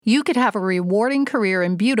You could have a rewarding career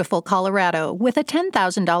in beautiful Colorado with a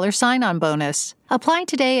 $10,000 sign-on bonus. Apply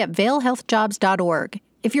today at vailhealthjobs.org.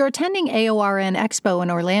 If you're attending AORN Expo in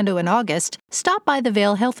Orlando in August, stop by the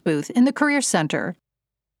Vail Health booth in the Career Center.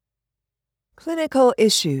 Clinical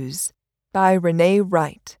Issues by Renee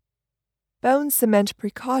Wright. Bone cement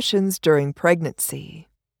precautions during pregnancy.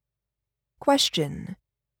 Question: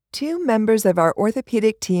 2 members of our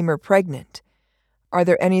orthopedic team are pregnant. Are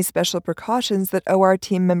there any special precautions that OR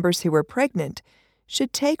team members who are pregnant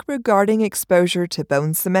should take regarding exposure to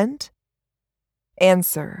bone cement?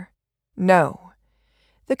 Answer: no.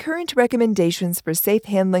 The current recommendations for safe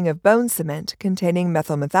handling of bone cement containing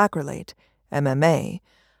methyl methacrylate, MMA,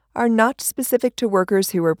 are not specific to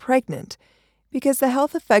workers who are pregnant because the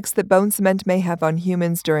health effects that bone cement may have on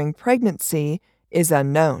humans during pregnancy is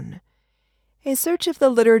unknown. A search of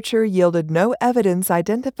the literature yielded no evidence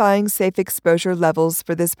identifying safe exposure levels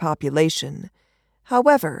for this population.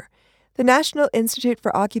 However, the National Institute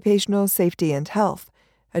for Occupational Safety and Health,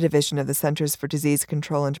 a division of the Centers for Disease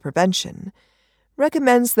Control and Prevention,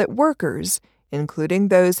 recommends that workers, including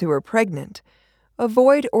those who are pregnant,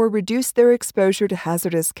 avoid or reduce their exposure to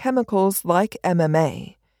hazardous chemicals like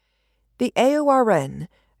MMA. The AORN,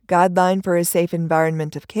 Guideline for a Safe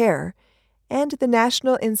Environment of Care, and the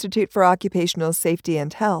National Institute for Occupational Safety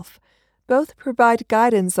and Health both provide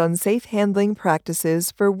guidance on safe handling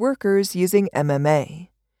practices for workers using MMA.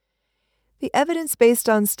 The evidence based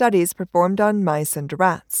on studies performed on mice and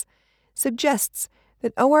rats suggests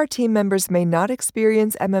that OR team members may not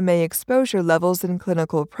experience MMA exposure levels in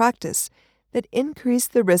clinical practice that increase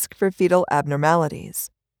the risk for fetal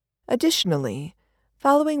abnormalities. Additionally,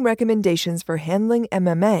 following recommendations for handling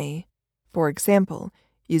MMA, for example,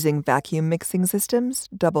 using vacuum mixing systems,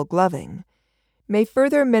 double gloving, may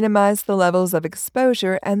further minimize the levels of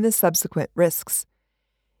exposure and the subsequent risks.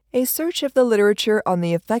 A search of the literature on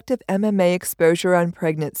the effect of MMA exposure on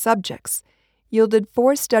pregnant subjects yielded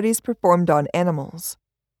 4 studies performed on animals.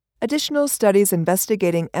 Additional studies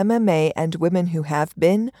investigating MMA and women who have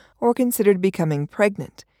been or considered becoming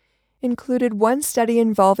pregnant included 1 study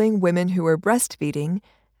involving women who were breastfeeding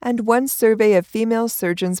and 1 survey of female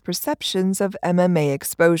surgeons' perceptions of MMA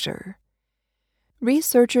exposure.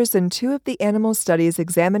 Researchers in 2 of the animal studies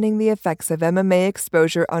examining the effects of MMA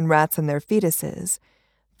exposure on rats and their fetuses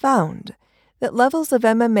found that levels of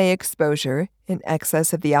MMA exposure in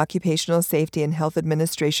excess of the Occupational Safety and Health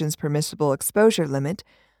Administration's permissible exposure limit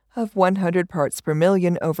of 100 parts per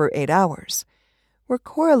million over 8 hours were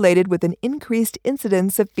correlated with an increased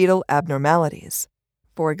incidence of fetal abnormalities.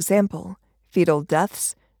 For example, fetal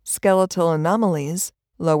deaths, skeletal anomalies,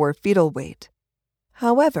 lower fetal weight.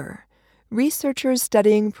 However, researchers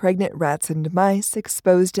studying pregnant rats and mice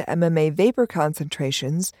exposed to MMA vapor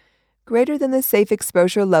concentrations greater than the safe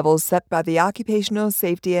exposure levels set by the Occupational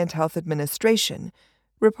Safety and Health Administration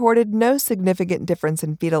reported no significant difference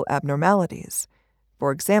in fetal abnormalities.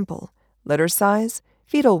 For example, litter size,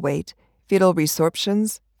 fetal weight, fetal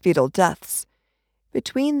resorptions, fetal deaths,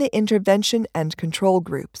 between the intervention and control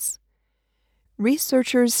groups.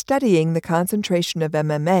 Researchers studying the concentration of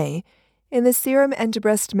MMA in the serum and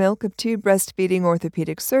breast milk of 2 breastfeeding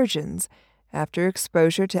orthopedic surgeons after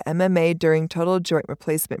exposure to MMA during total joint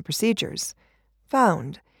replacement procedures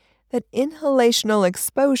found that inhalational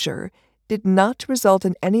exposure did not result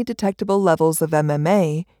in any detectable levels of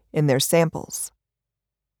MMA in their samples.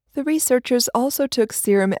 The researchers also took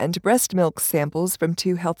serum and breast milk samples from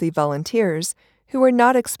 2 healthy volunteers who were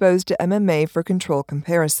not exposed to MMA for control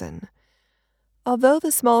comparison. Although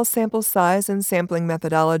the small sample size and sampling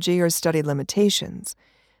methodology are study limitations,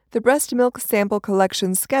 the breast milk sample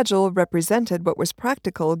collection schedule represented what was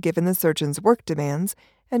practical given the surgeon's work demands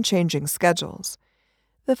and changing schedules.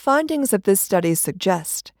 The findings of this study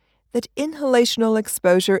suggest that inhalational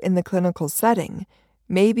exposure in the clinical setting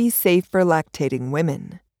may be safe for lactating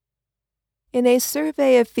women. In a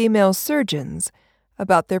survey of female surgeons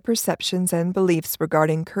about their perceptions and beliefs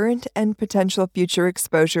regarding current and potential future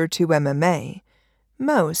exposure to MMA,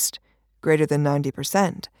 most, greater than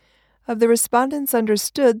 90%, of the respondents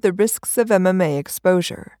understood the risks of MMA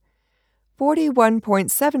exposure.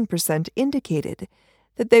 41.7% indicated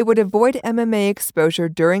that they would avoid MMA exposure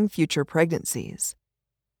during future pregnancies.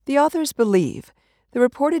 The authors believe the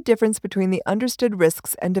reported difference between the understood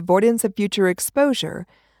risks and avoidance of future exposure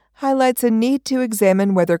highlights a need to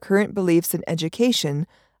examine whether current beliefs in education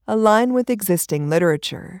align with existing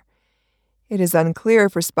literature. It is unclear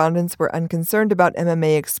if respondents were unconcerned about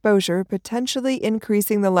MMA exposure potentially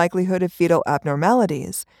increasing the likelihood of fetal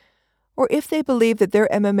abnormalities, or if they believed that their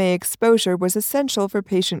MMA exposure was essential for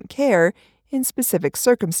patient care in specific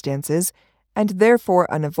circumstances and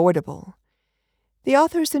therefore unavoidable. The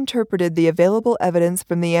authors interpreted the available evidence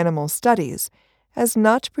from the animal studies as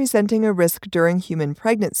not presenting a risk during human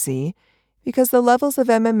pregnancy because the levels of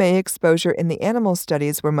MMA exposure in the animal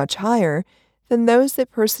studies were much higher than those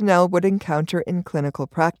that personnel would encounter in clinical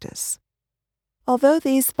practice. Although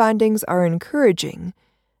these findings are encouraging,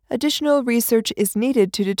 additional research is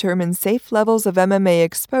needed to determine safe levels of MMA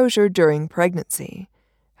exposure during pregnancy.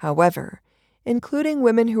 However, including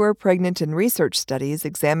women who are pregnant in research studies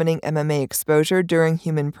examining MMA exposure during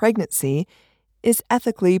human pregnancy is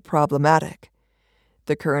ethically problematic.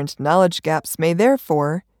 The current knowledge gaps may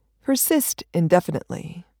therefore persist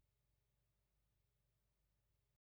indefinitely.